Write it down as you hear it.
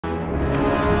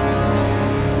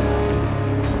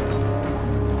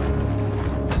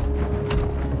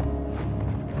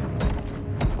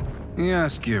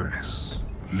Yes, Geras.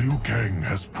 Liu Kang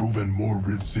has proven more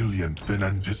resilient than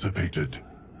anticipated.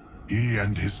 He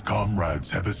and his comrades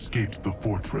have escaped the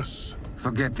fortress.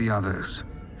 Forget the others.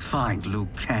 Find Liu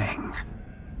Kang.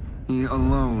 He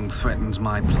alone threatens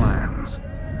my plans.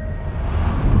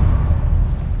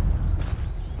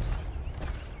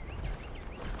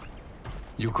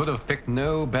 You could have picked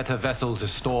no better vessel to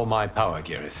store my power,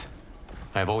 Geras.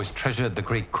 I have always treasured the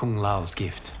great Kung Lao's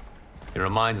gift. It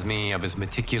reminds me of his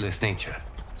meticulous nature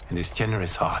and his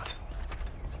generous heart.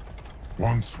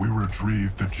 Once we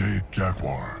retrieve the Jade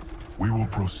Jaguar, we will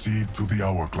proceed to the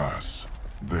Hourglass.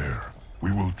 There,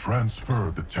 we will transfer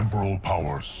the temporal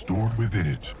power stored within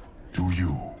it to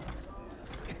you.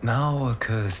 It now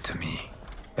occurs to me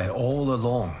that all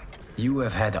along, you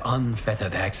have had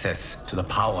unfettered access to the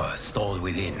power stored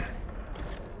within.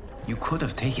 You could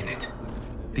have taken it,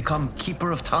 become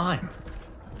Keeper of Time,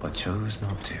 but chose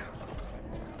not to.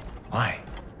 Why?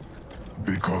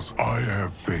 Because I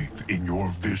have faith in your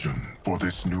vision for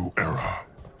this new era.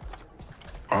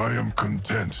 I am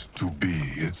content to be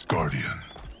its guardian.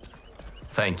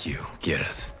 Thank you,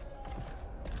 Geras.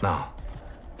 Now,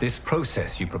 this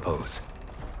process you propose,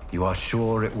 you are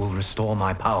sure it will restore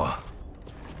my power?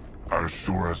 As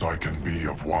sure as I can be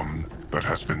of one that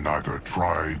has been neither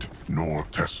tried nor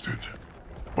tested.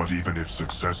 But even if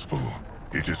successful,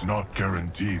 it is not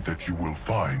guaranteed that you will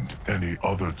find any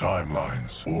other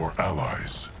timelines or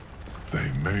allies.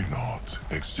 They may not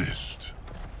exist.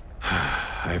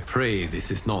 I pray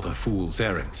this is not a fool's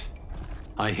errand.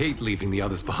 I hate leaving the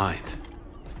others behind.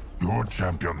 Your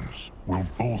champions will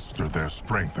bolster their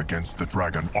strength against the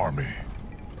Dragon Army.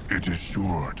 It is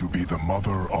sure to be the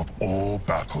mother of all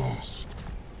battles.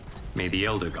 May the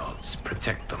Elder Gods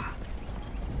protect them.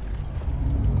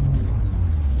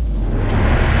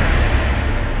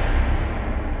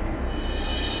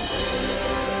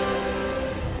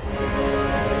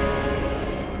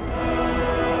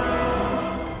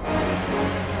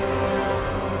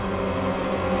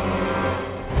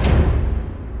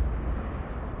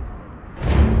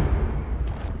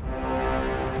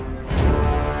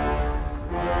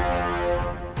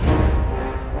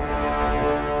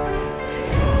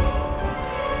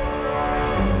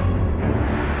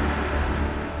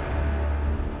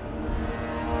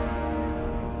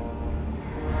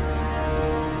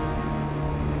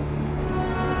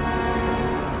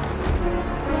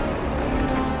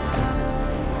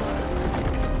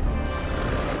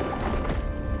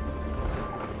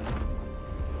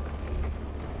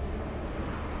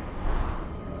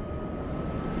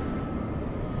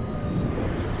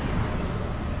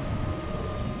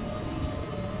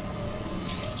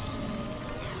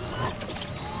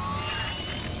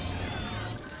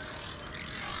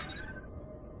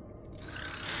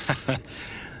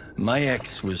 My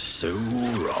ex was so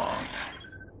wrong.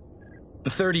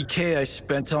 The 30K I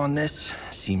spent on this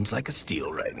seems like a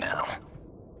steal right now.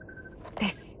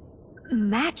 This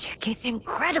magic is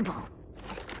incredible.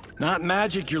 Not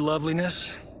magic, your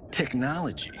loveliness.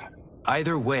 Technology.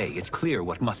 Either way, it's clear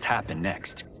what must happen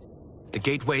next. The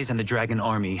gateways and the Dragon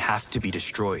Army have to be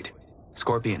destroyed.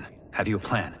 Scorpion, have you a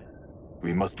plan?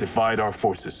 We must divide our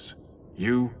forces.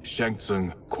 You, Shang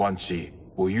Tsung, Quan Chi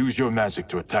will use your magic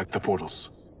to attack the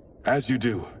portals. As you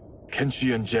do,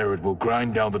 Kenshi and Jared will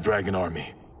grind down the Dragon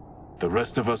Army. The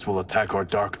rest of us will attack our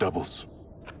dark doubles.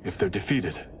 If they're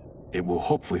defeated, it will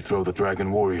hopefully throw the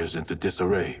Dragon Warriors into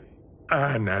disarray.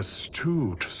 An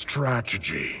astute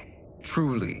strategy.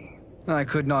 Truly, I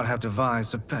could not have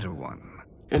devised a better one.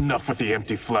 Enough with the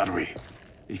empty flattery.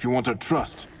 If you want our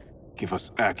trust, give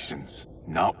us actions,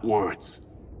 not words.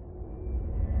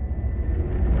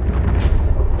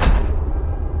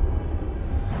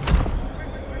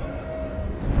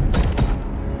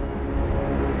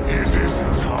 It is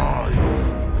time.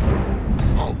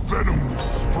 Our venom will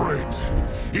spread.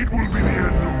 It will be the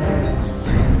end of all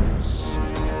things.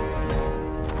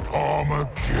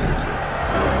 Armageddon.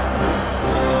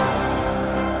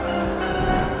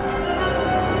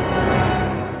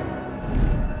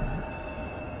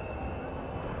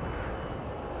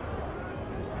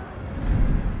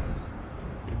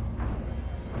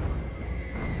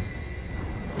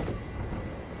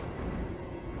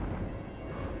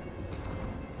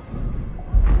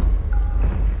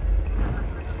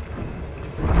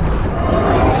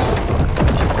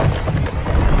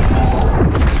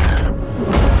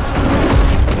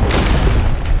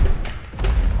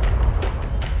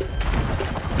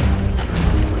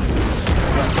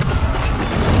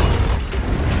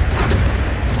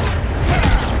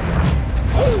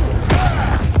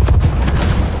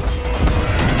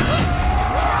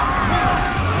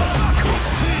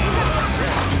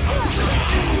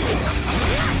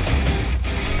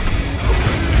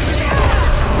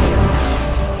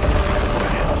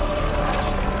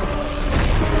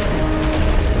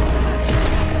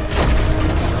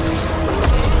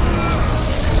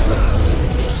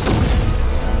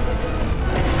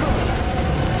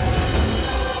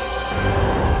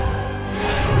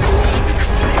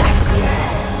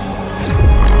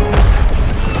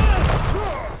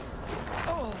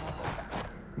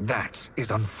 That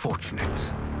is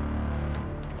unfortunate.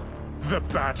 The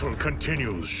battle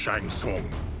continues, Shang Tsung.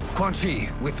 Quan Chi,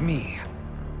 with me.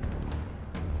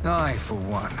 I, for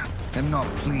one, am not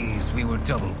pleased we were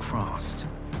double-crossed.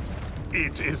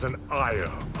 It is an ire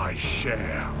I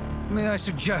share. May I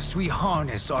suggest we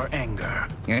harness our anger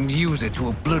and use it to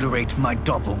obliterate my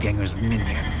doppelganger's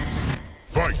minions?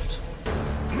 Fight!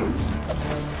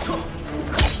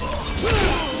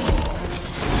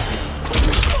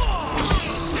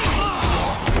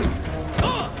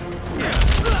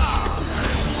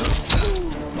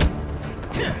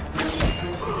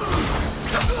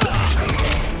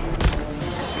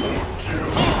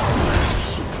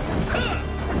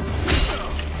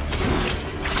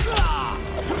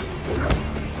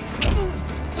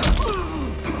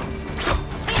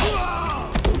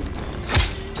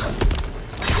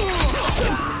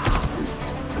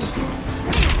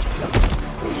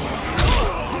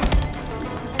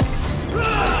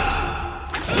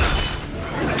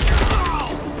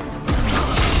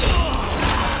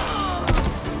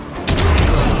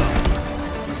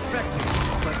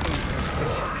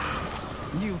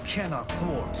 You cannot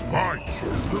thwart me. Fight!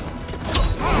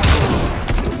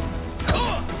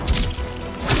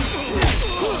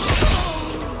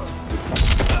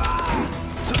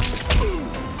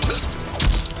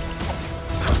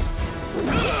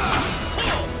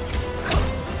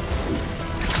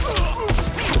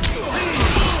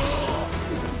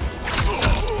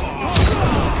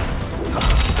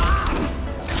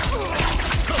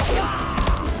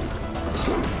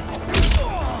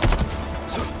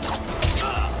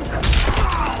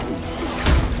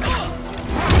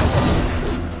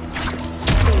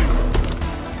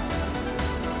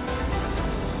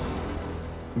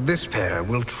 This pair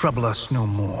will trouble us no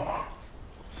more.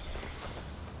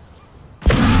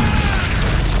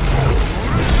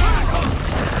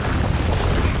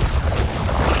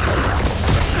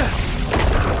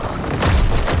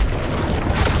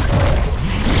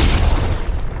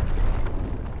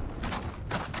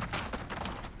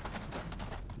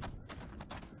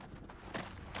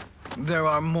 There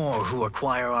are more who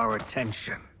acquire our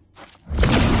attention.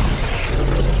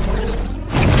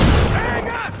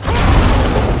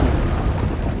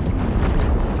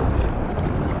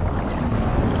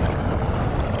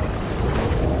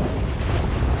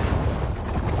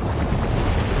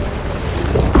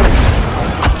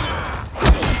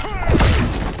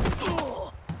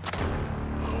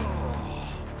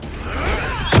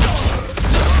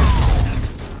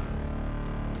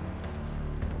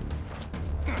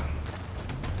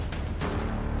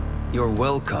 You're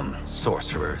welcome,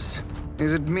 sorcerers.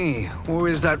 Is it me, or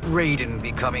is that Raiden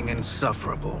becoming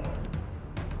insufferable?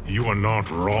 You are not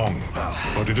wrong,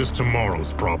 but it is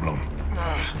tomorrow's problem.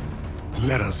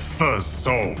 Let us first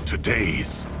solve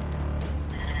today's.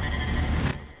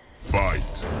 Fight!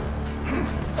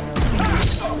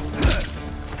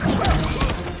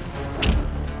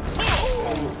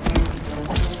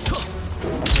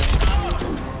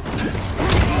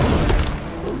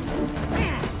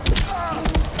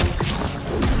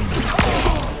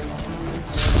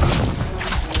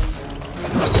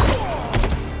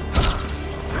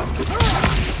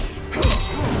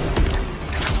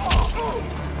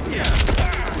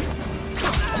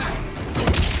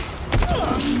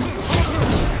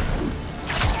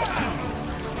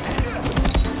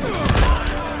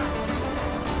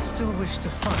 Still wish to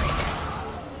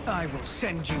fight? I will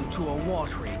send you to a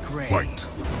watery grave. Fight!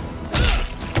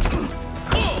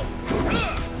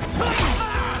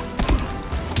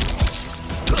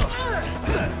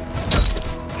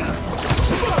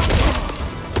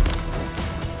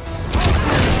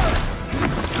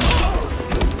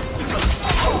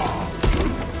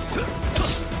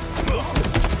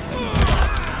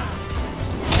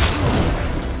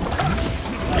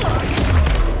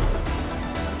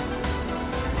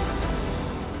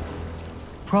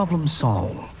 Problem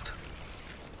solved.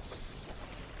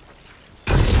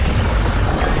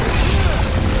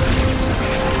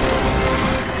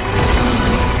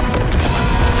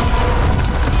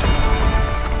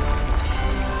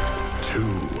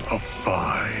 Two of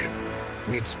 5.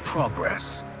 It's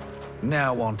progress.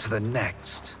 Now on to the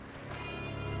next.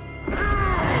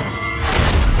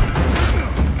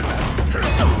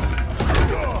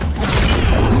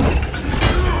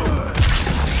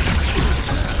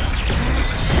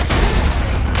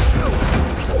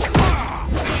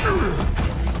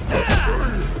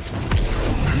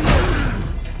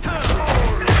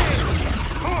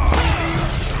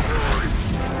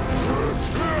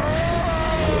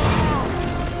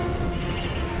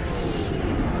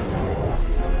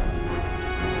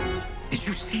 Did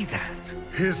you see that?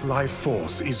 His life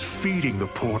force is feeding the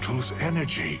portal's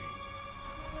energy.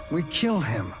 We kill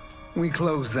him. We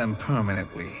close them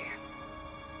permanently.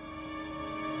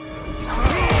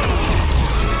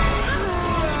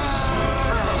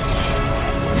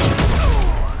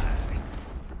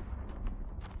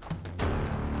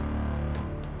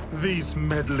 These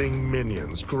meddling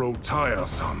minions grow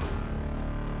tiresome.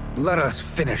 Let us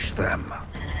finish them.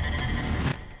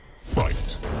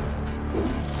 Fight.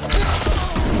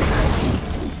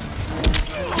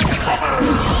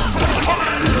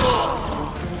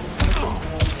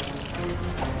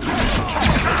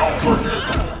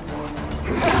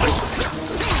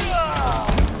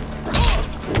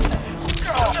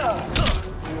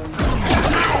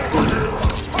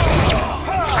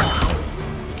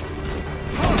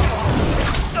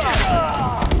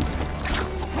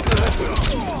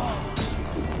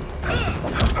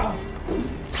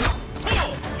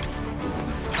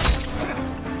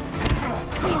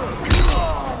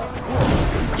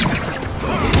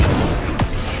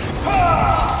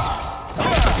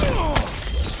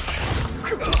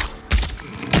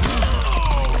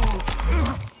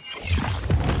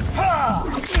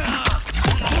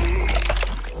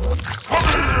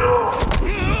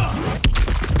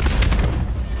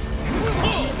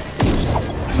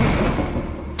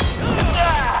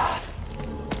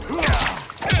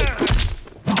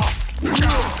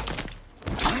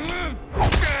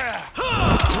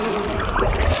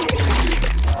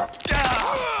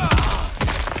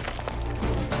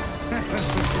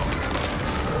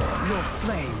 Your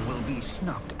flame will be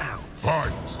snuffed out.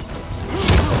 Fight!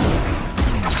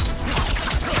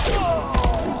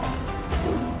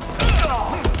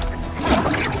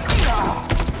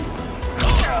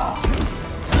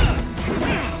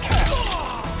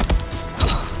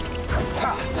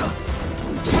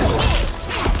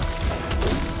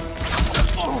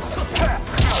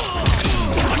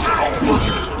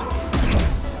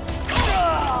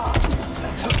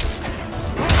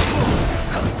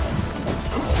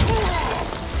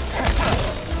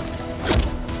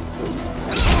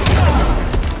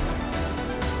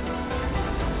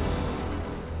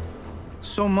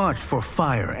 So much for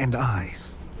fire and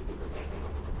ice.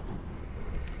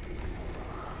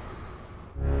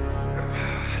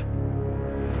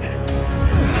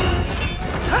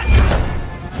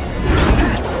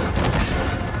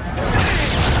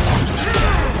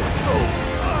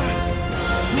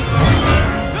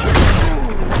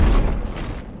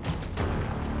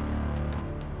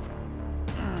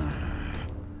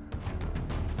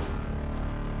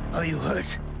 Are you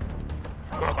hurt?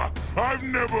 I've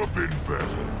never been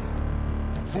better.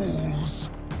 Fools!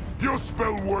 Your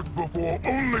spell worked before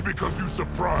only because you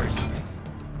surprised me.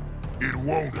 It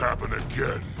won't happen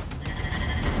again.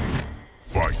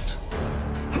 Fight!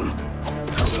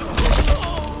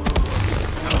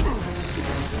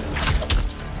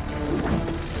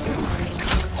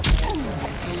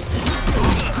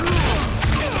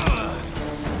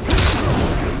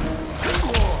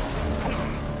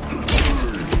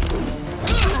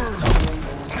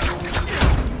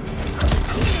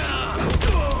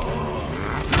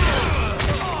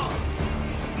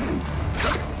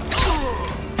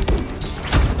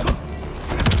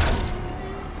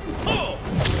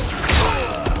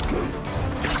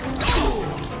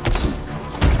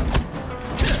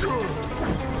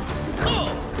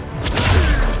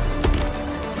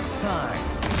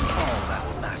 Size is all that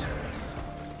matters.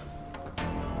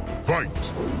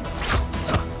 Fight!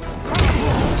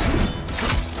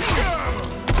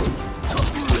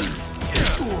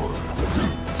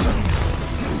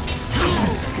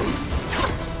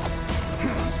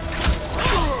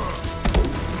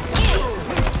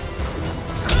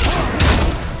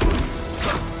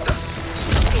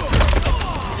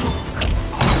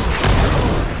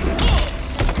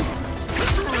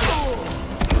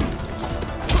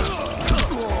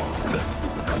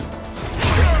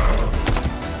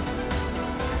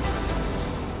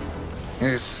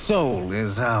 His soul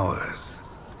is ours.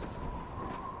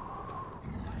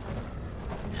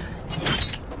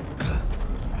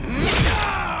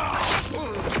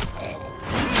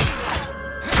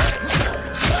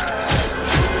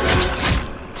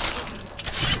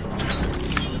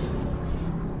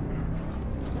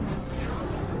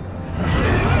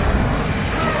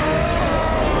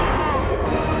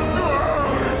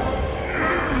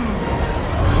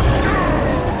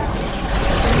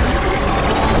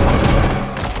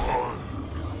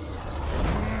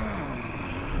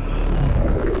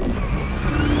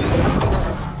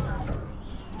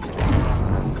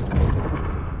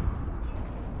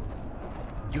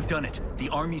 You've done it. The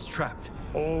army's trapped.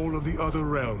 All of the other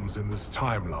realms in this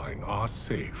timeline are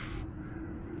safe.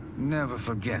 Never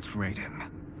forget, Raiden,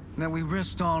 that we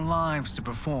risked our lives to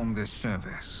perform this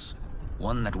service.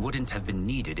 One that wouldn't have been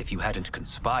needed if you hadn't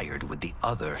conspired with the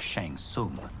other Shang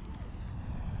Tsung.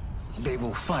 They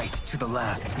will fight to the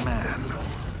last man.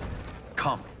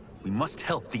 Come, we must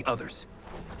help the others.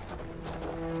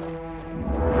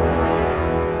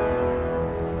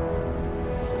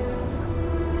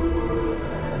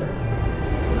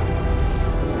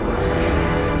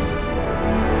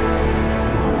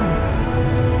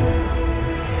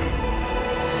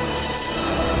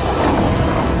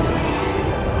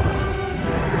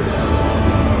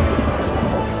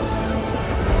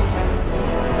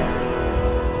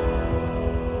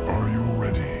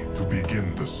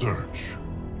 Search.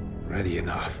 Ready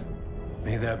enough.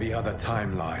 May there be other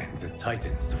timelines and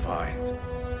titans to find.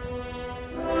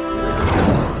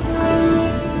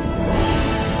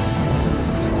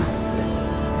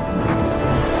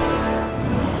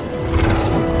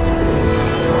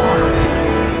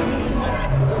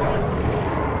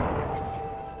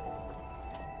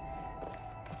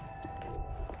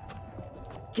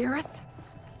 Geras?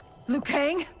 Liu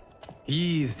Kang?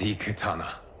 Easy,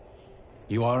 Kitana.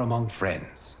 You are among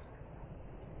friends.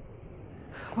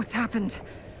 What's happened?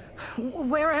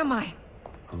 Where am I?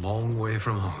 A long way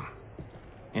from home.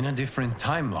 In a different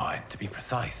timeline, to be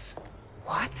precise.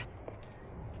 What?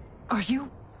 Are you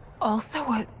also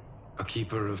a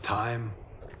keeper of time?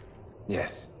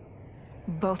 Yes.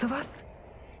 both of us?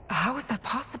 How is that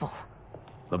possible?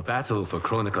 The battle for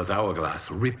Chronica's Hourglass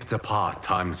ripped apart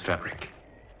time's fabric.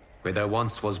 Where there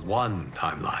once was one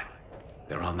timeline,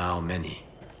 there are now many.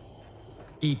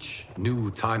 Each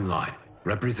new timeline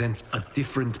represents a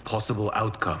different possible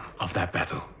outcome of that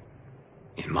battle.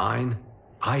 In mine,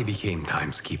 I became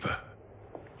Time's Keeper.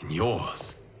 In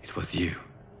yours, it was you.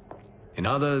 In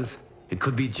others, it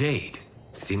could be Jade,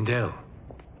 Sindel,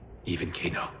 even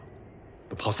Kano.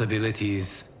 The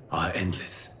possibilities are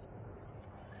endless.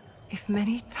 If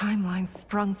many timelines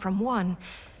sprung from one,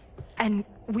 and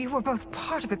we were both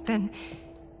part of it, then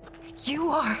you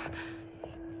are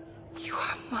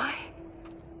my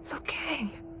Liu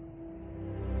Kang.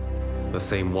 The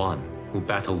same one who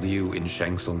battled you in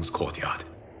Shang Tsung's courtyard.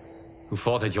 Who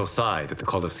fought at your side at the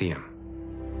Colosseum.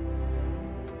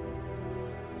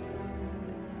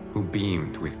 Who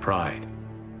beamed with pride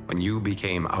when you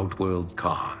became Outworld's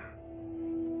Khan.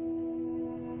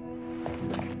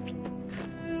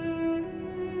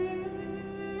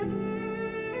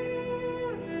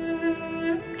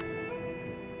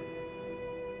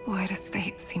 Why does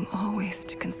fate seem always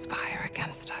to conspire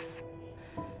against us?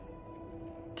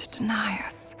 To deny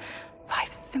us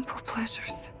life's simple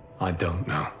pleasures? I don't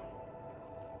know.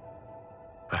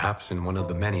 Perhaps in one of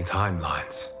the many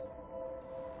timelines,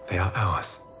 they are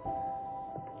ours.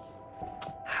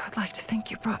 I would like to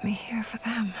think you brought me here for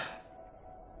them.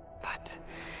 But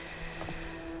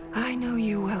I know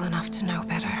you well enough to know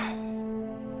better.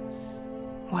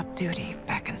 What duty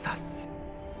beckons us?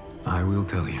 I will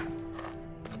tell you.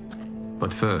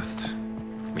 But first,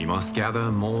 we must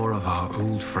gather more of our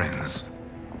old friends.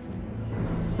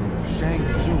 Shang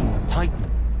Tsung,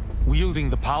 Titan, wielding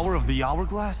the power of the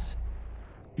Hourglass?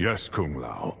 Yes, Kung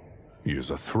Lao. He is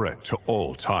a threat to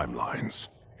all timelines.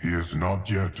 He is not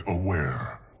yet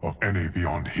aware of any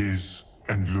beyond his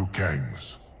and Liu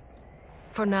Kang's.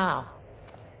 For now,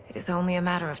 it is only a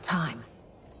matter of time.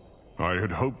 I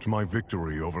had hoped my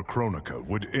victory over Kronika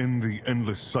would end the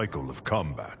endless cycle of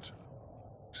combat.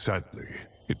 Sadly,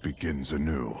 it begins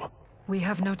anew. We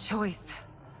have no choice.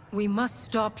 We must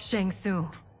stop Shang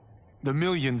Tsung. The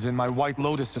millions in my White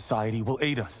Lotus Society will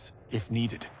aid us, if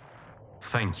needed.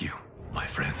 Thank you, my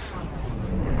friends.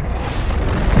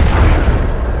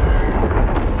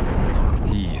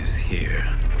 He is here.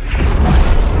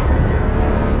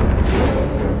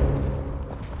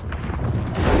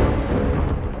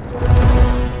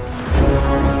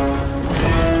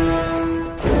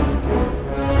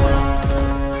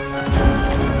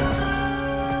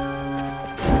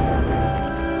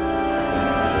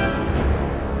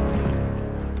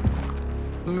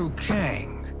 Liu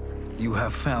Kang, you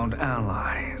have found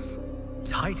allies.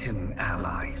 Titan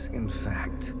allies, in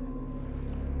fact.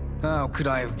 How could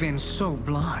I have been so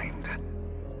blind?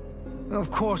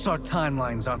 Of course our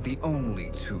timelines aren't the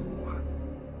only two.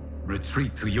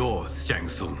 Retreat to yours, Shang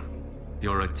Tsung.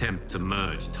 Your attempt to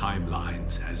merge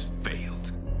timelines has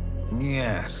failed.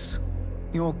 Yes.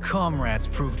 Your comrades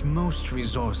proved most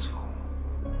resourceful.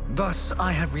 Thus,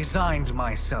 I have resigned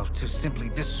myself to simply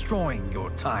destroying your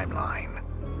timeline.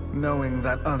 Knowing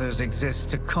that others exist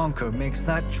to conquer makes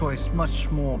that choice much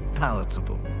more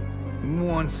palatable.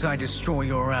 Once I destroy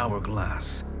your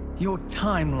hourglass, your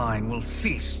timeline will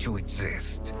cease to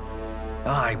exist.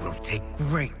 I will take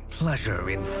great pleasure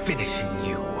in finishing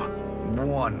you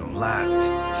one last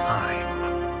time.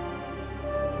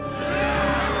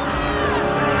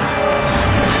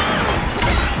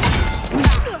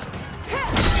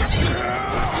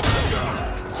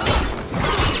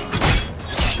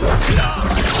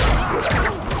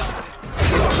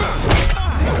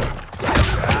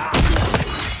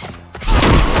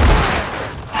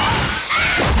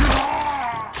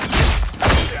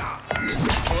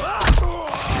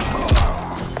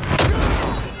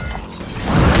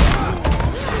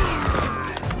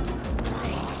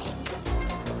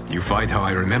 Fight how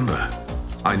I remember.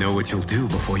 I know what you'll do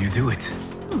before you do it.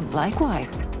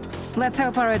 Likewise. Let's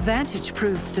hope our advantage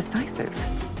proves decisive.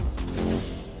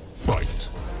 Fight.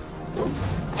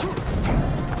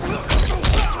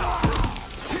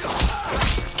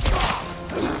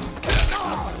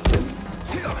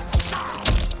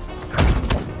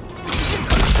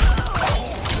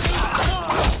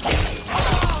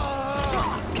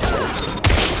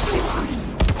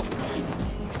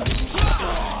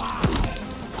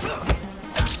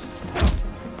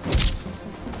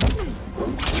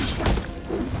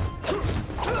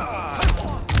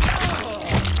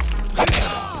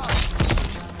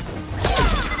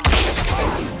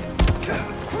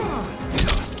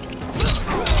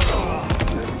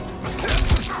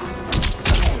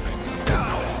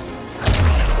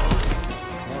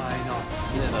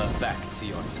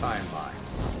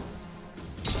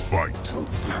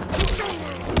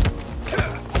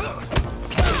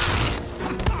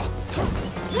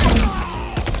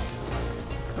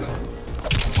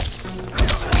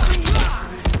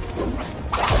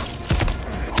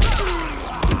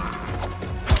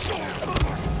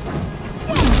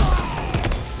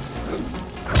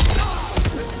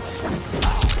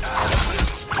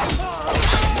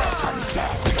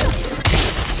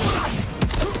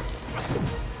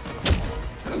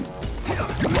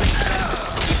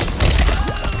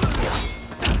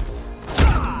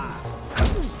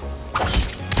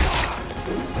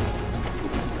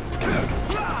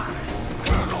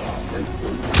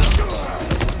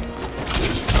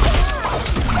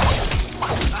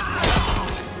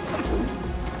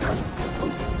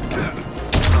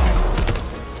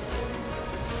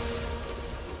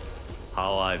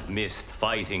 Missed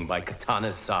fighting by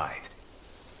Katana's side.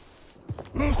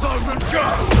 Let's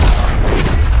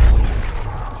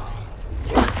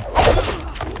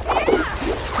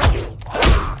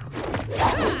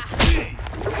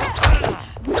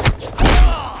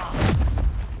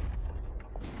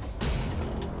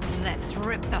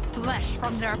rip the flesh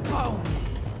from their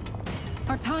bones.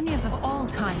 Are Tanya's of all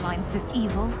timelines this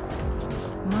evil?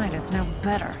 Mine is no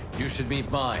better. You should meet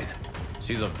mine.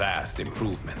 She's a vast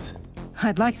improvement.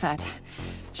 I'd like that.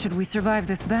 Should we survive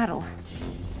this battle?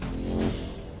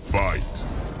 Fight.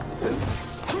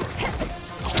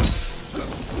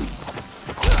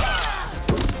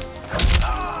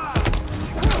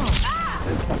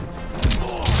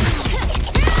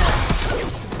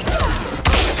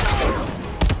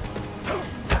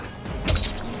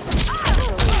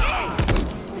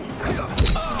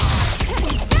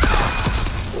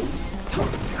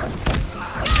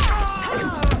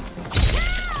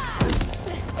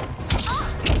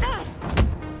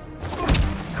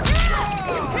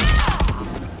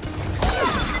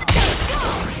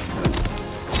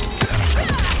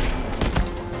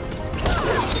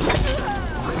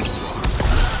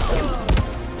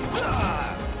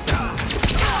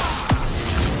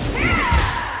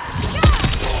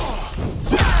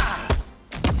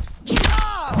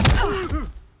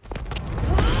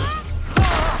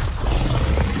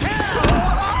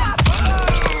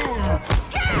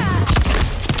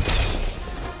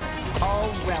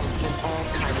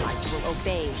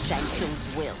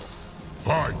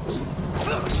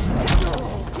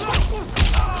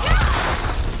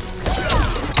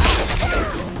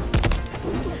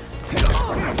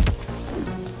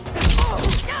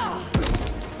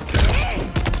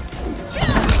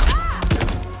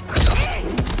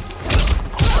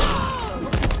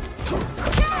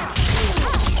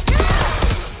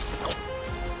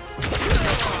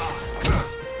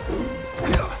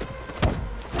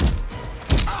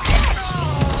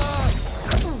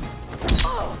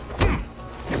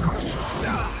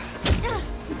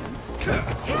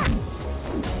 Yeah!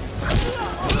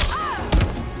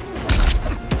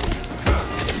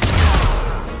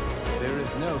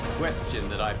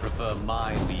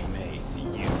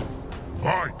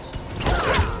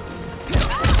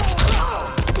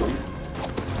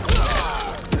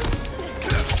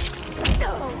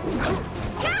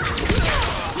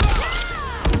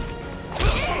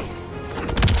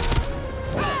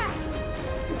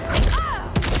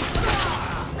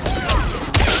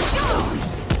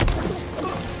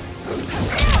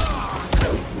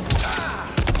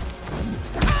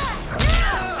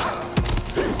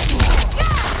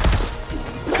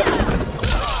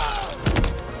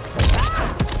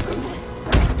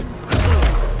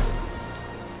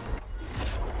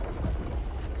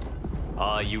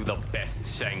 Are you the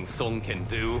best Shang Tsung can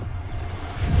do?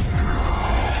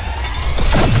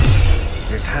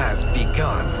 It has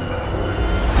begun.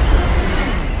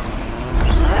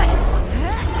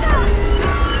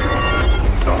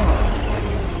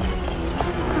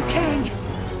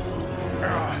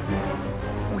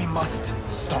 We must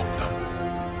stop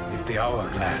them. If the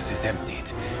hourglass is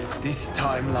emptied, this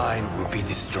timeline will be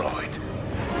destroyed.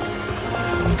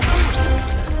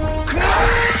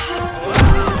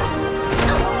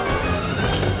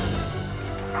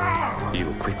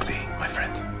 Heal quickly, my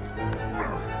friend.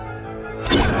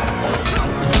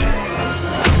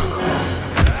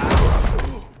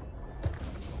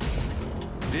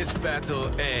 This battle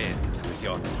ends with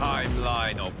your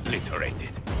timeline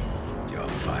obliterated. Your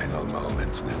final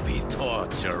moments will be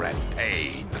torture and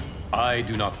pain. I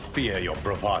do not fear your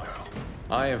bravado.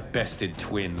 I have bested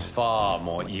twins far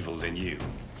more evil than you.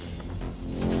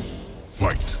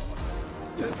 Fight!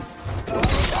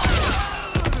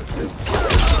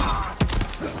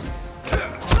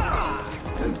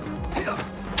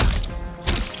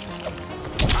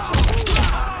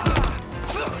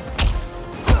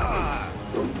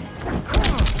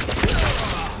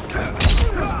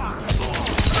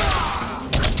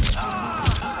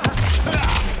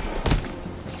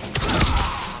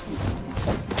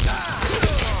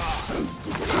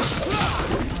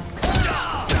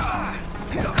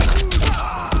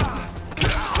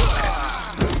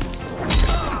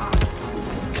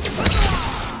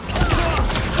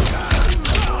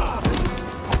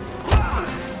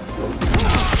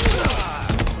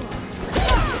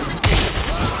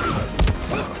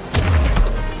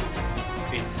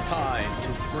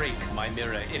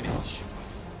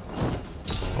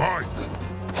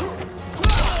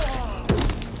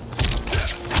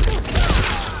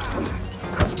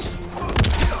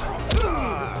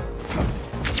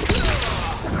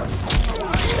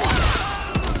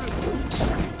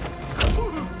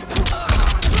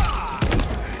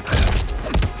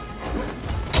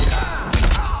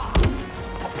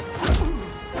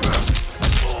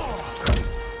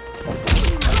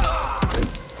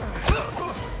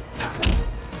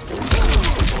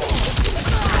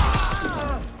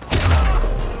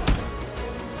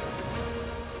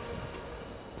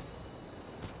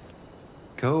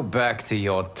 Go back to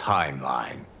your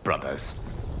timeline, brothers.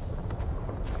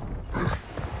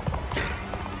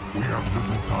 We have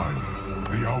little time.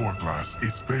 The hourglass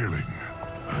is failing.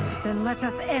 Then let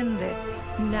us end this,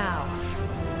 now.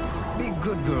 Be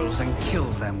good girls and kill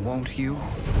them, won't you?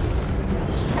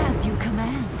 As you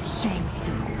command, Shang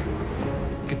Tsung.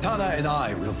 Katana and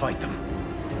I will fight them.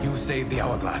 You save the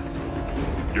hourglass.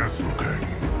 Yes, Liu Kang.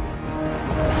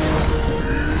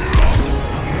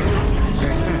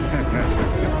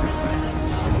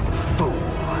 Fool!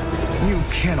 You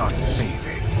cannot save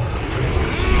it.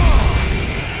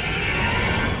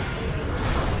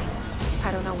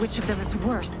 I don't know which of them is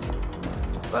worse.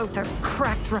 Both are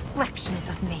cracked reflections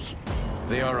of me.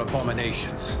 They are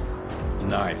abominations.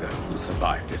 Neither will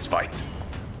survive this fight.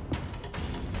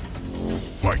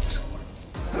 Fight!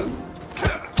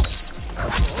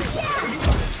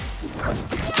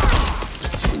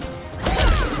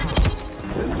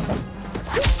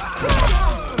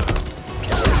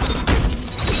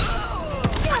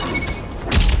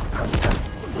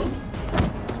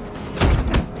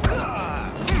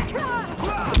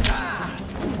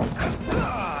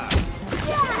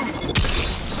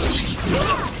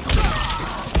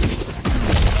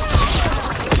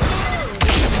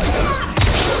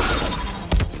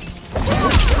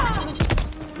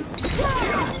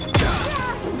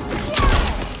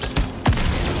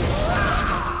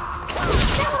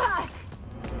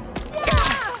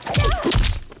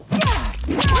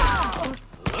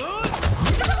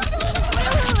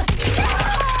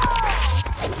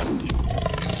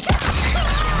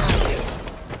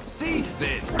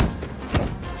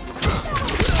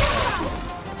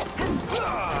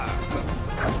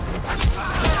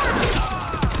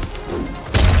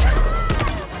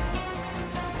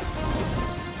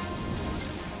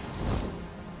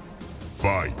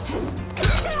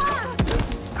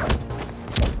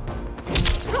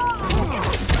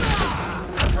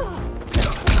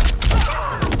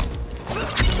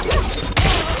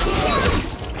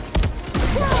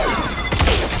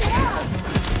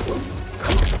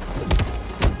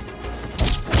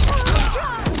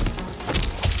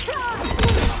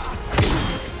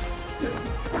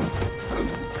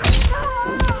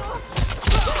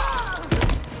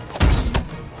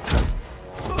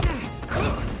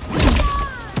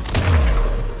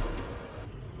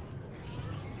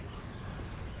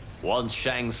 Once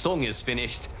Shang Tsung is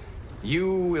finished,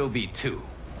 you will be too.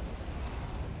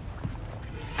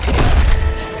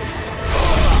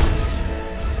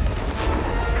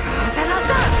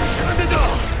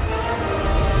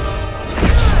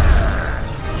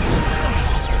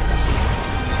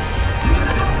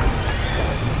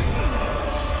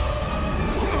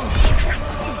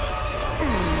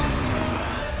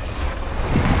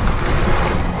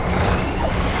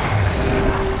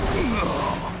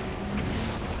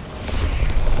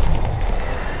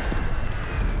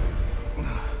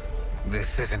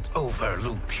 this isn't over,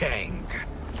 Liu Kang.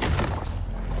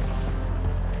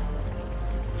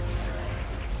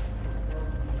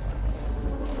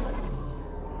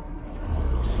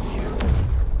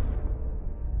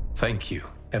 Thank you,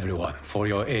 everyone, for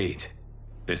your aid.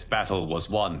 This battle was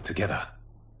won together.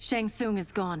 Shang Tsung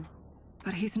is gone,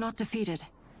 but he's not defeated.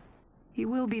 He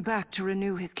will be back to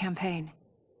renew his campaign.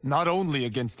 Not only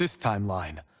against this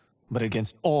timeline, but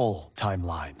against all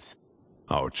timelines.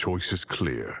 Our choice is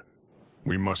clear.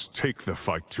 We must take the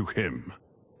fight to him.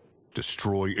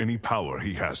 Destroy any power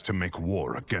he has to make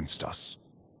war against us.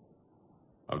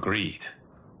 Agreed.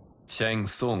 Shang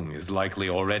Tsung is likely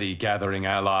already gathering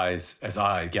allies as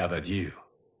I gathered you.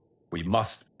 We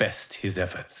must best his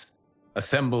efforts.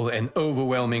 Assemble an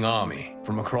overwhelming army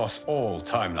from across all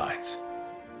timelines.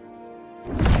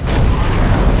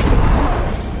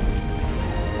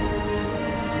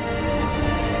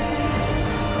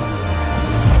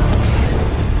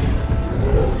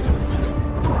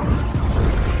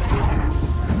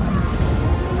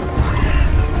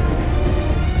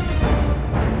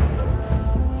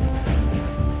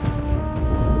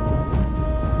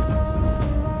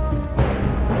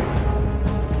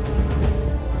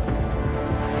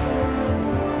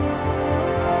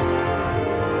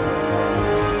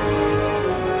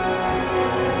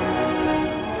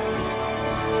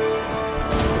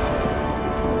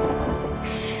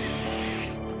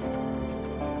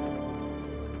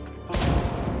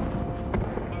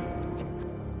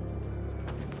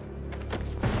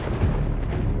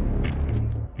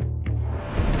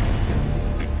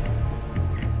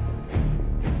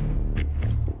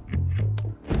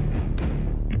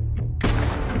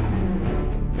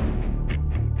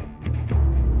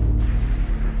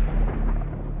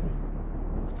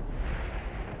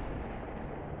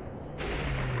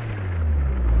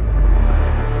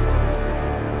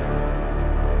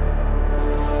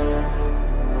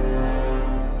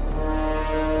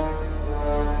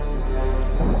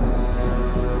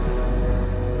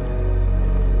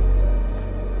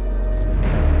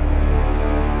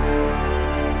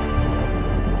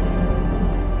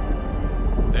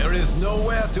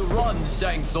 To run,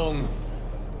 Shang Tsung.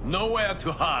 Nowhere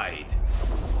to hide.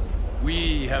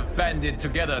 We have banded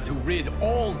together to rid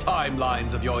all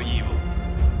timelines of your evil.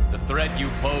 The threat you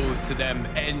pose to them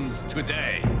ends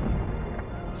today.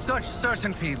 Such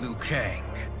certainty, Liu Kang,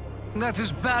 that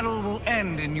this battle will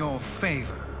end in your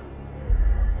favor.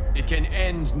 It can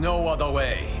end no other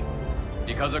way.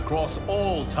 Because across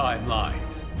all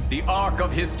timelines, the arc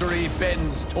of history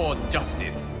bends toward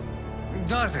justice.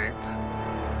 Does it?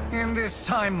 In this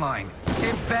timeline,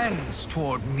 it bends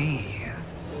toward me.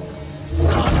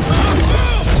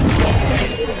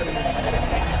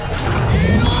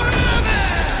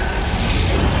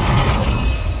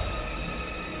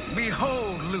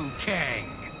 Behold, Liu Kang,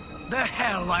 the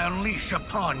hell I unleash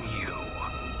upon you.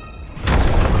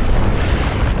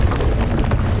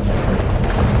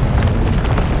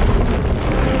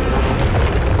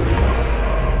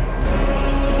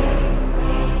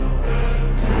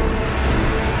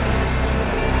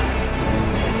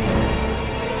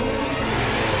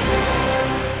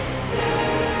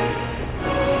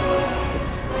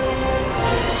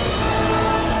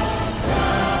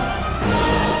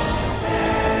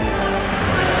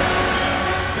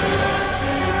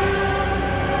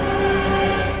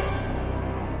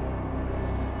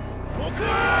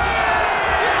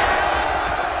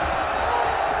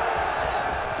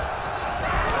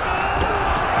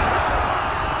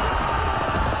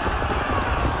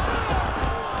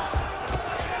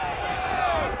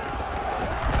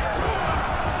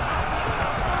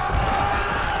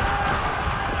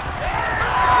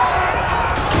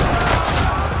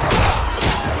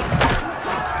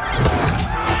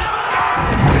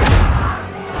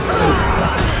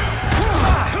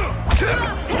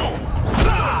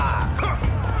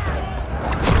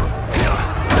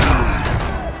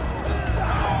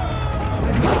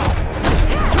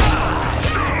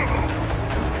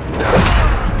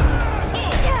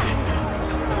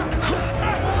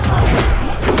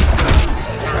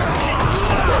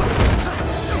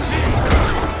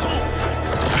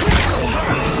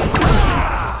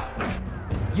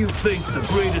 You face the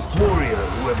greatest warrior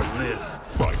who ever lived.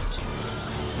 Fight.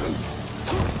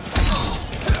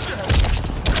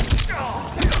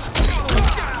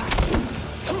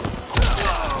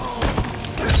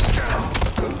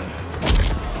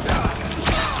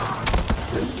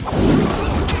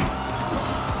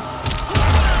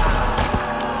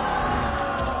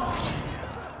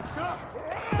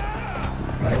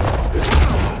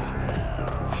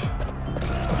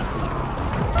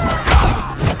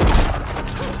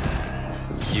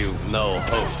 You've no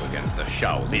hope against the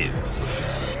Shaolin.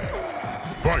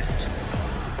 Fight!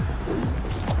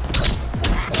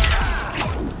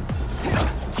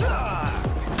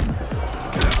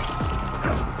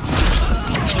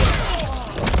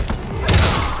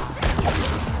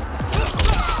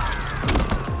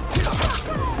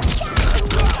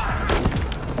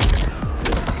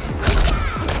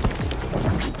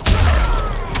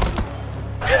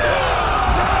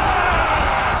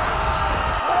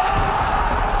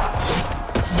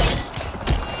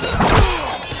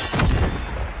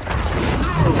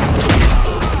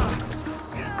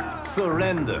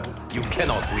 Surrender. You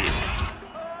cannot win.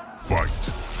 Fight!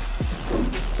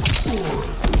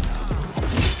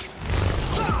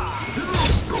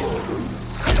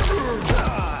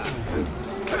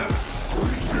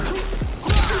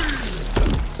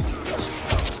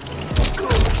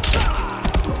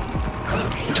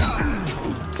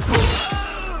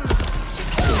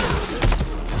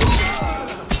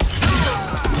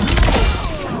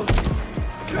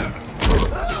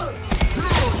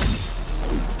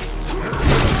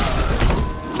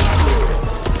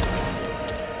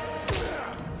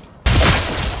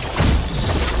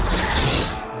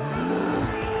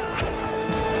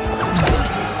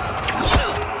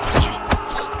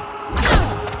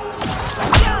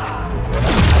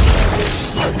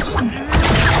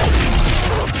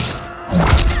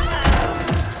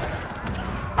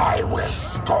 I will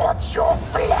scorch your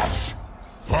flesh!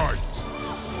 Fight!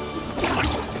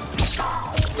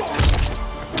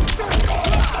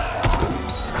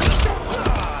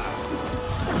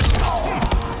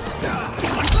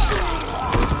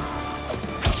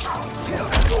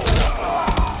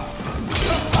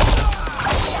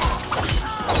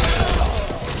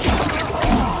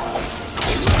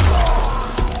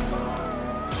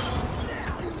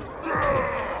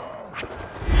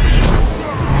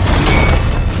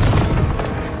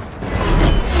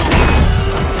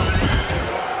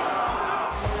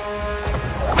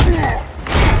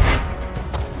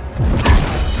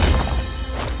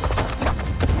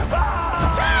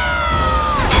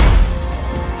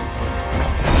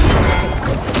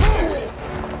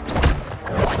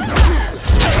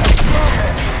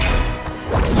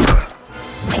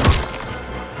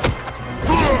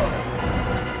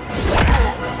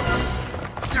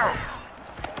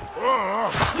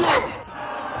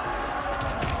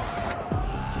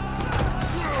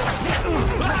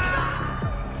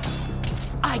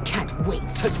 I can't wait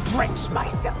to drench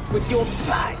myself with your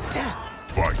blood.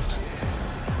 Fight!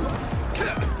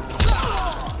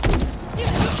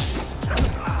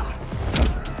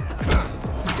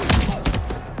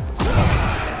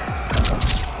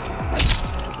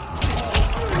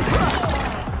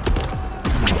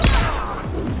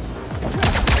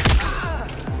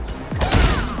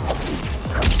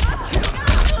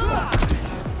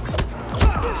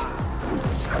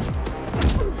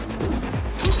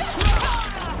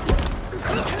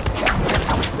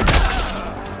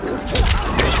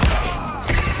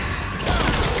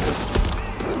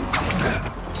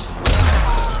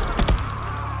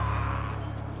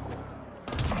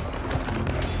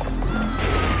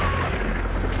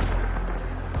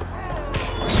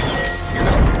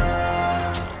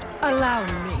 Allow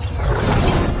me.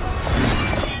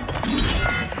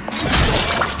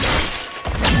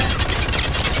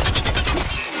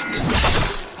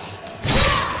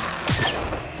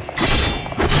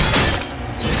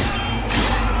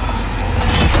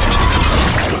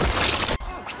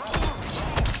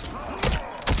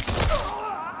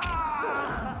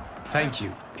 Thank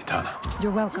you, Kitana.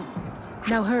 You're welcome.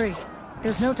 Now hurry.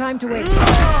 There's no time to waste.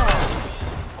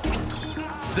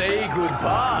 Say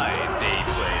goodbye, day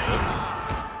player.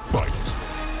 Fight!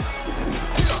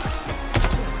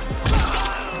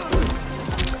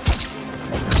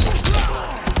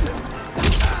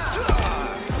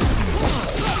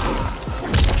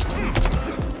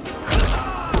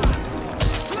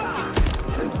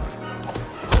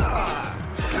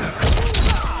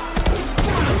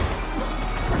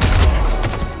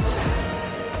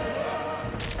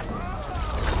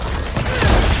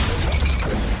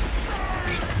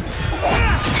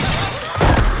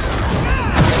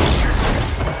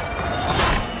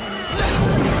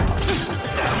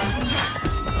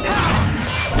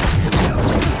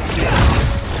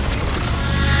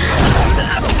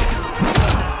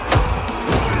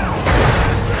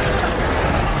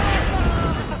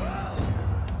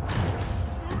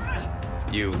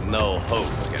 You've no hope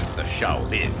against the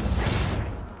Shaolin.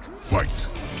 Fight!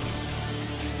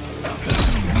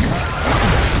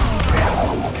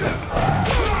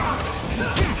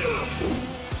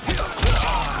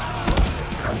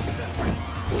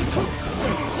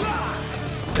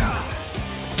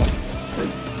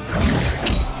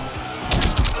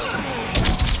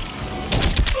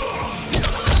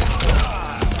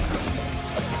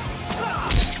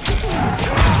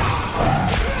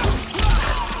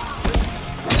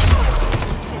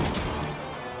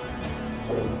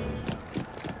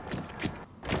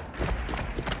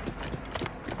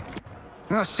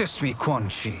 Assist me, Quan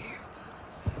Chi.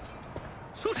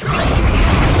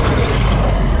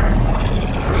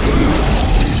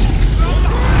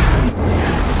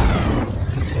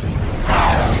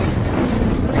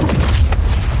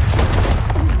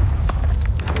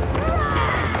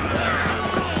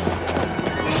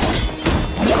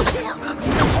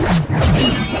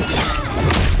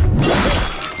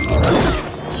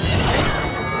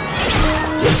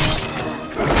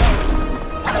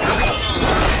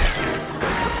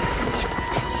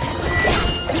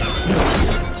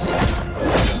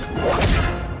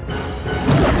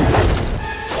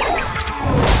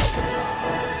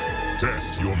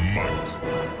 Test your might.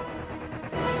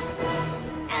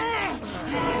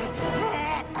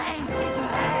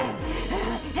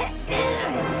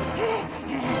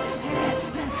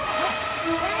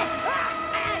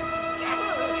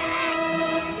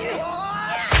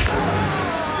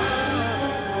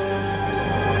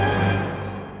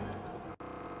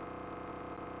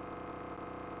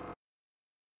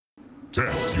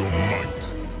 Test your might.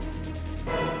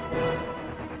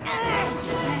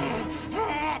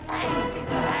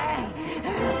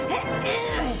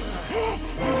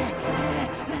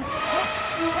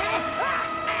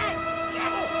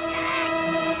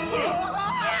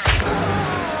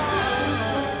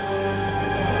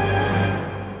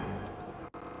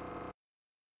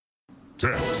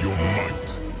 Test your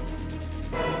might.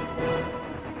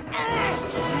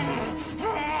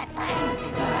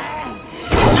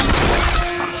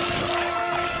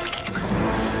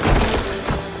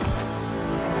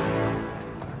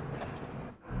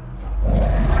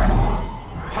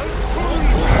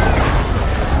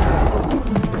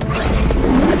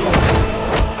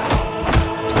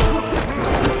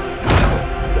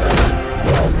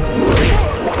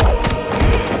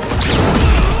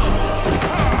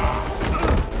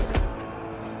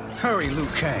 Hurry, Liu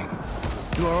Kang.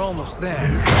 You are almost there.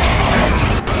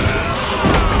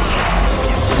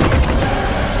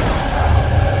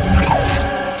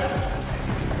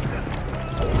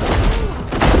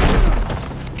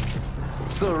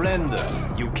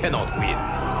 Surrender. You cannot win.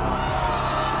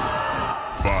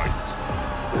 Fight.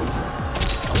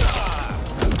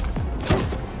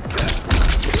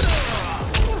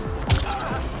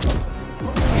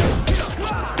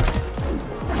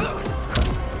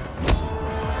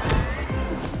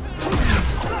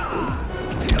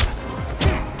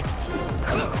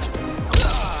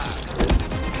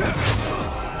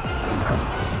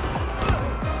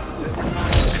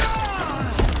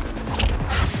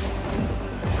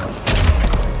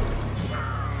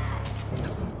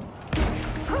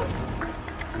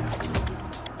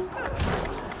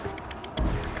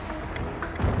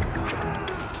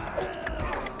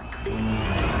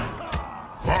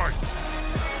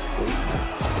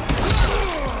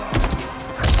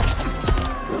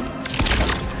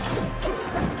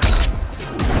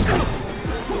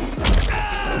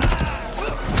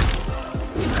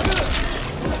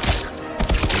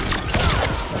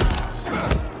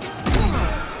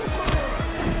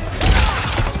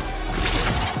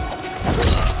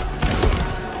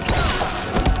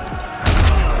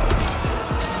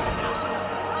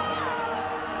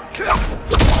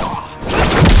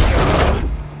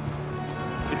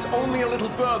 It's only a little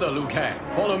further, Liu Kang.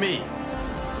 Follow me.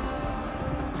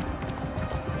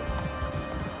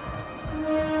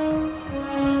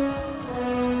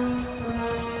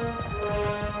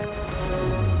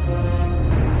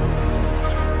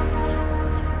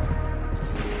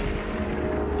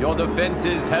 Your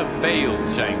defenses have failed,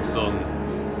 Shang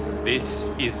Tsung. This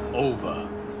is over.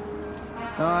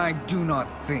 I do not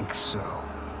think so.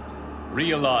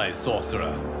 Realize,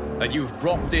 sorcerer, that you've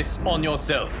brought this on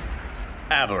yourself.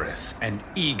 Avarice and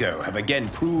ego have again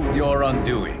proved your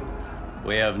undoing.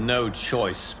 We have no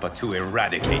choice but to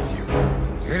eradicate you.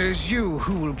 It is you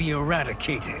who will be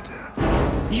eradicated.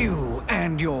 You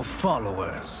and your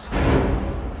followers.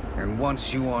 And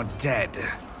once you are dead,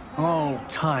 all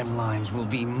timelines will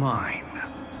be mine.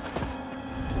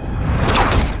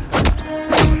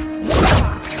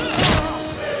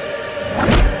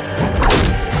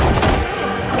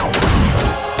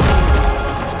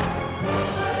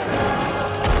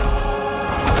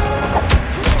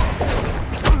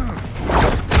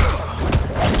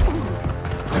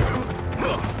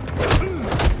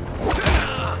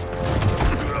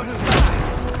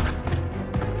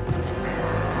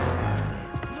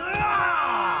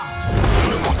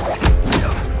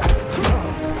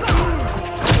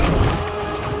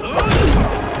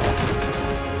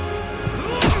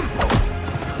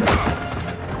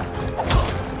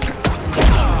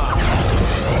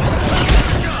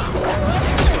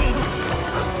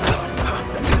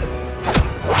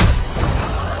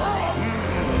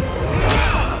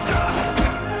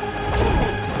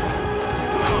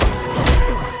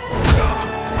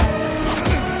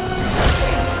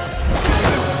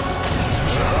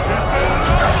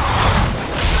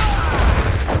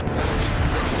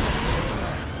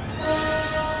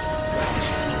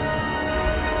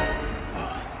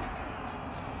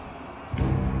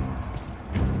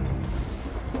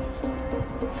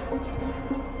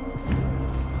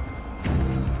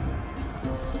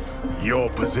 Your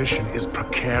position is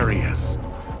precarious.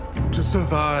 To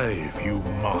survive, you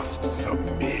must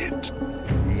submit.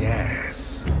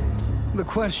 Yes. The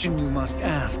question you must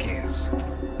ask is,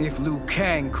 if Liu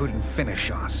Kang couldn't finish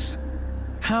us,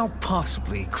 how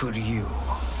possibly could you?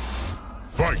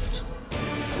 Fight!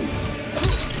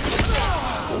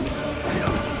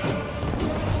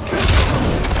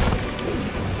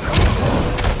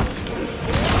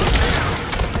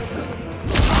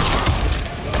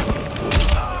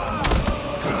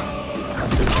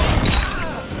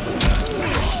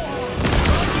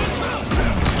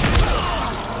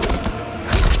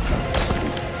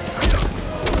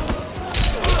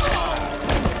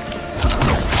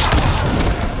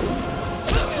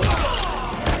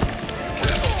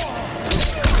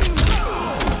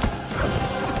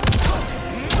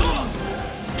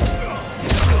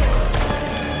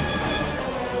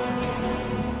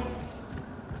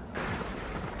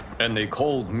 And they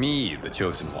called me the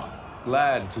Chosen One.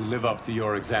 Glad to live up to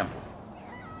your example.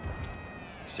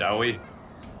 Shall we?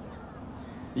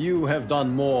 You have done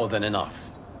more than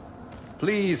enough.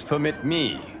 Please permit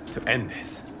me to end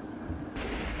this.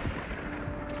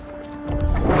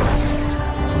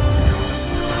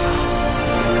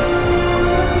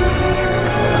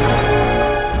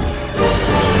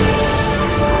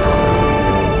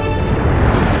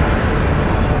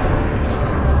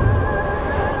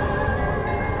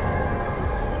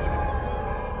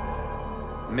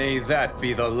 May that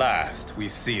be the last we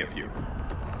see of you.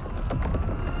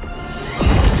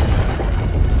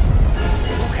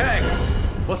 Okay,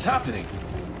 what's happening?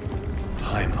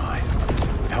 Timeline.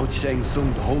 Without Shang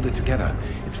Tsung to hold it together,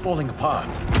 it's falling apart.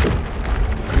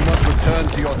 You must return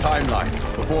to your timeline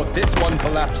before this one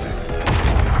collapses.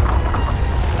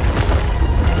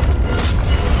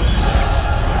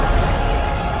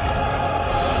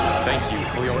 Thank you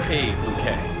for your aid, Liu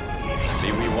Kang.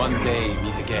 May we one day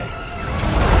meet again.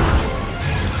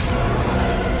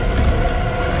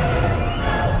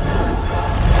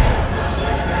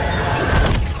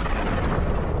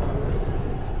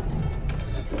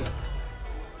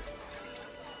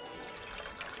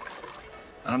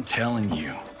 I'm telling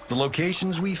you, the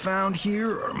locations we found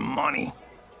here are money.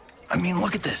 I mean,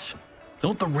 look at this.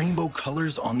 Don't the rainbow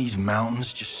colors on these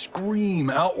mountains just scream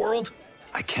Outworld?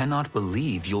 I cannot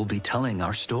believe you'll be telling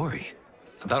our story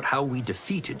about how we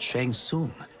defeated Shang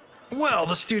Tsung. Well,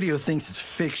 the studio thinks it's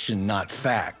fiction, not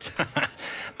fact.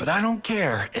 But I don't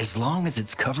care, as long as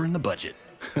it's covering the budget.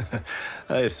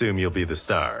 I assume you'll be the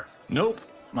star. Nope,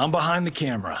 I'm behind the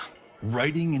camera,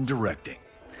 writing and directing.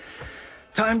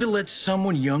 Time to let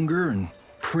someone younger and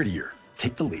prettier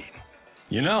take the lead.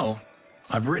 You know,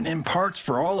 I've written in parts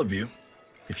for all of you,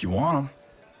 if you want them.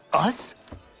 Us?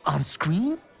 On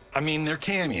screen? I mean, they're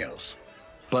cameos.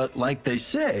 But like they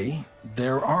say,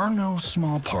 there are no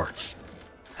small parts.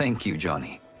 Thank you,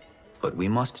 Johnny. But we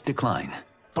must decline.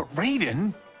 But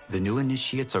Raiden? The new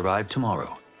initiates arrive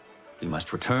tomorrow. We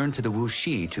must return to the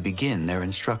Wuxi to begin their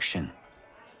instruction.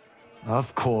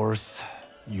 Of course.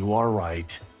 You are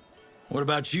right. What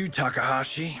about you,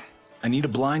 Takahashi? I need a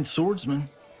blind swordsman,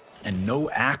 and no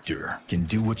actor can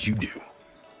do what you do.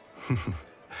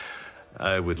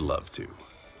 I would love to.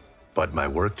 But my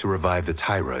work to revive the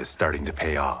Tyra is starting to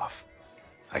pay off.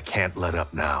 I can't let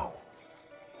up now.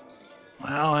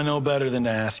 Well, I know better than to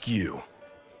ask you.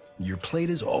 Your plate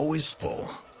is always full.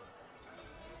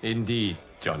 Indeed,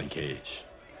 Johnny Cage.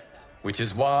 Which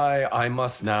is why I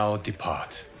must now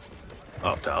depart.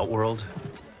 Off to Outworld?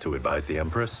 To advise the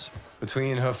Empress?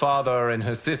 Between her father and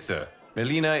her sister,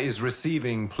 Melina is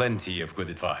receiving plenty of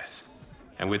good advice.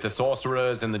 And with the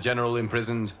sorcerers and the general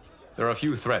imprisoned, there are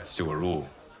few threats to her rule.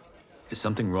 Is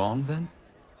something wrong, then?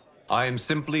 I am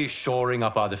simply shoring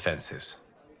up our defenses.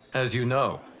 As you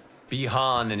know,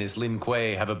 Bi-Han and his Lin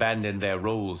Kuei have abandoned their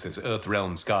roles as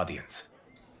Earthrealm's guardians.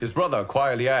 His brother,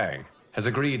 Kuai Liang, has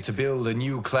agreed to build a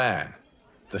new clan,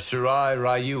 the Shirai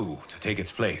Ryu, to take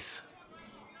its place.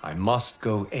 I must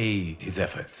go aid his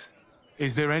efforts.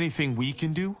 Is there anything we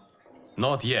can do?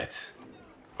 Not yet,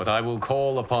 but I will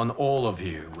call upon all of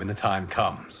you when the time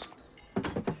comes.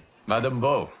 Madame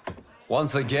Bo,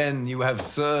 once again you have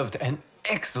served an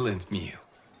excellent meal.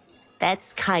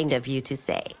 That's kind of you to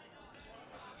say.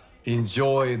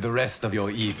 Enjoy the rest of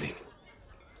your evening.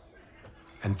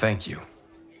 And thank you,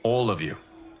 all of you.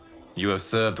 You have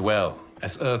served well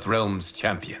as Earthrealm's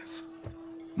champions.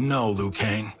 No, Liu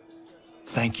Kang.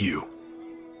 Thank you.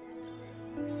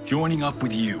 Joining up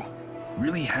with you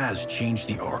really has changed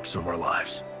the arcs of our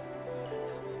lives.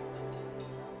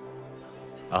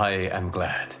 I am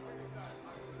glad.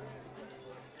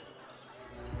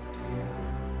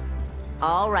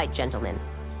 All right, gentlemen.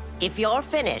 If you're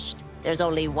finished, there's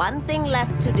only one thing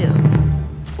left to do.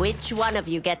 Which one of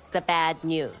you gets the bad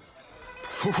news?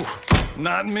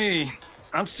 Not me.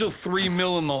 I'm still 3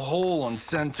 mil in the hole on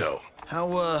Sento.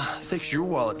 How, thick's your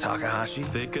wallet, Takahashi?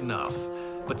 Thick enough.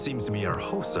 But seems to me our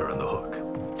hosts are on the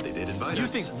hook. They did invite us. You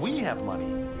think we have money?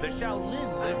 The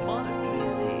Shaolin live modestly.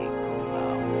 Easy,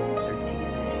 Kumbao. They're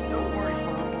teasing. Don't worry,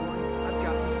 Father. I've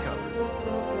got this covered.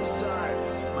 Besides,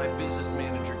 my business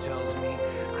manager tells me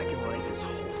I can write this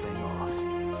whole thing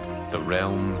off. The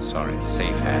realms are in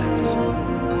safe hands.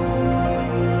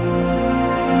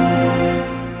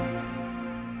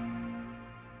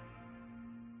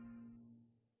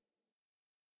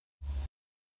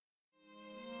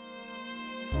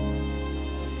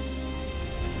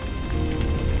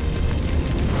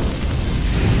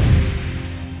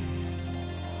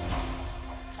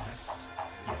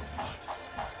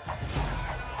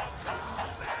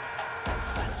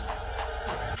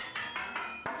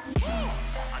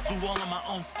 All of my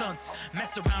own stunts.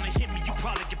 Mess around and hit me, you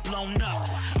probably get blown up.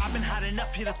 I've been hot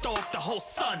enough here to throw up the whole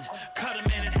sun. Cut a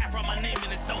man in half, write my name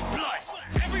in his own blood.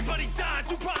 Everybody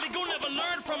dies, you probably gon' never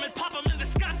learn from it. Pop them in the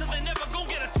sky till they never gon'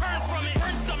 get a turn from it.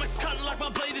 Burn stomachs cutting like my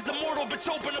blade is immortal. Bitch,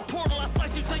 open a portal, I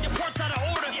slice you till your parts out of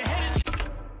order. Your head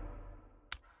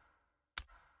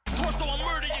in torso, I'll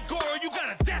murder your gore. You got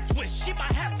a death wish. Keep my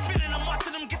hat spinning, I'm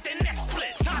watching them get their neck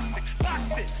split. Toxic,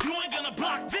 boxed it, you ain't gonna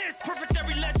block this. Perfect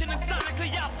every legend and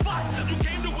sonically out Foster. You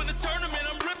came to win the tournament,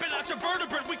 I'm ripping out your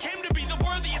vertebrae. We came to be the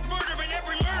worthiest murderer, and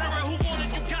every murderer who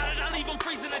wanted you got it. I'll leave them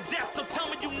freezing to death, so tell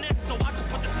me you next so I can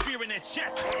put the spear in their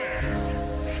chest. How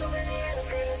many of us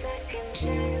get a second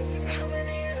chance? How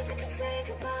many of us get to say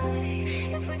goodbye?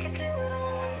 If we could do it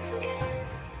all once again,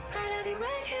 I'd have you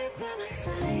right here by my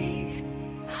side.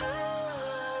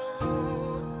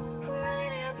 Oh,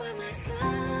 right here by my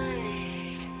side.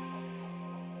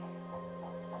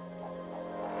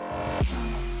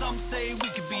 Some say we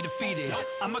could be defeated.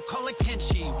 I'ma call it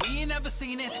Kenshi, we ain't never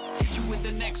seen it. Hit you with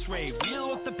an x-ray, real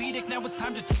orthopedic. Now it's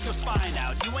time to take your spine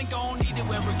out. You ain't gon' need it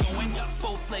where we're going.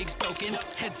 Both legs broken,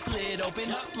 head split open.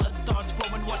 Blood starts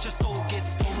flowing, watch your soul get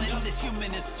stolen. This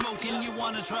human is smoking, you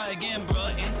wanna try again,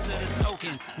 bruh, instead of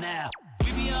token. Now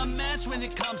we be unmatched when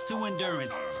it comes to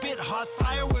endurance. Spit hot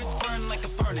fire, words burn like a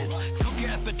furnace. Cook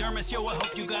your epidermis, yo, I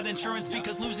hope you got insurance,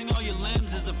 because losing all your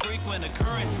limbs is a frequent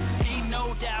occurrence. Ain't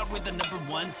no doubt we're the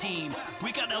 #1 team.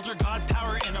 We got Elder God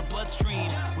power in our bloodstream.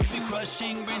 We be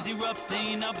crushing, brains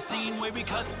erupting, obscene way we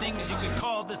cut things. You could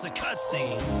call this a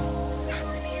cutscene. How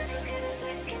many of us get a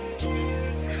second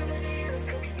chance? How many of us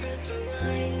get to press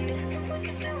rewind? If we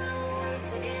could do it all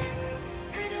once again,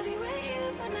 I'd have you right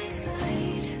here by my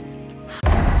side.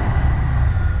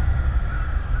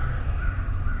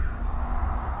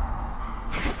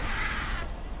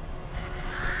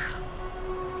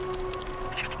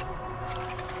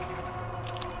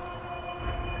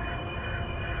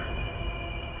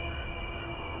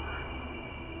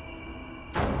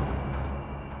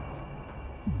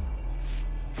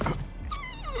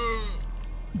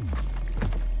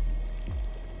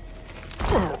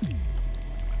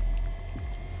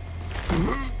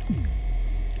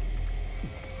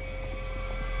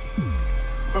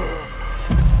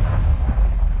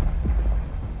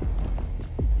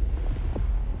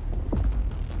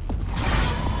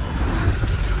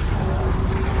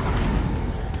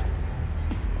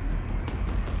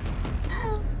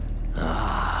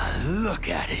 Look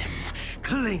at him,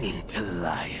 clinging to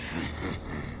life.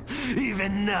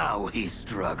 Even now he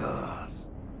struggles.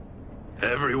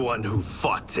 Everyone who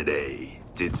fought today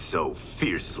did so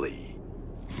fiercely.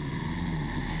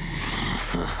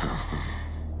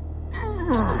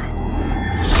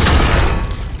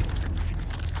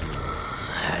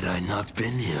 Had I not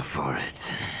been here for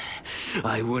it,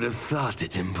 I would have thought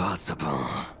it impossible.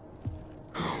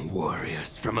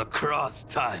 Warriors from across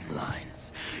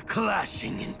timelines,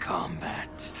 clashing in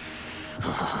combat.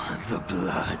 The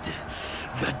blood,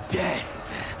 the death,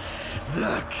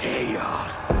 the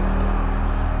chaos.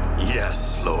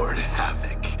 Yes, Lord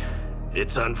Havoc.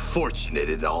 It's unfortunate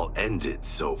it all ended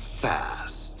so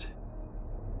fast.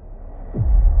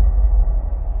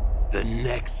 The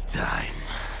next time,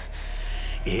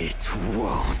 it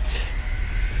won't.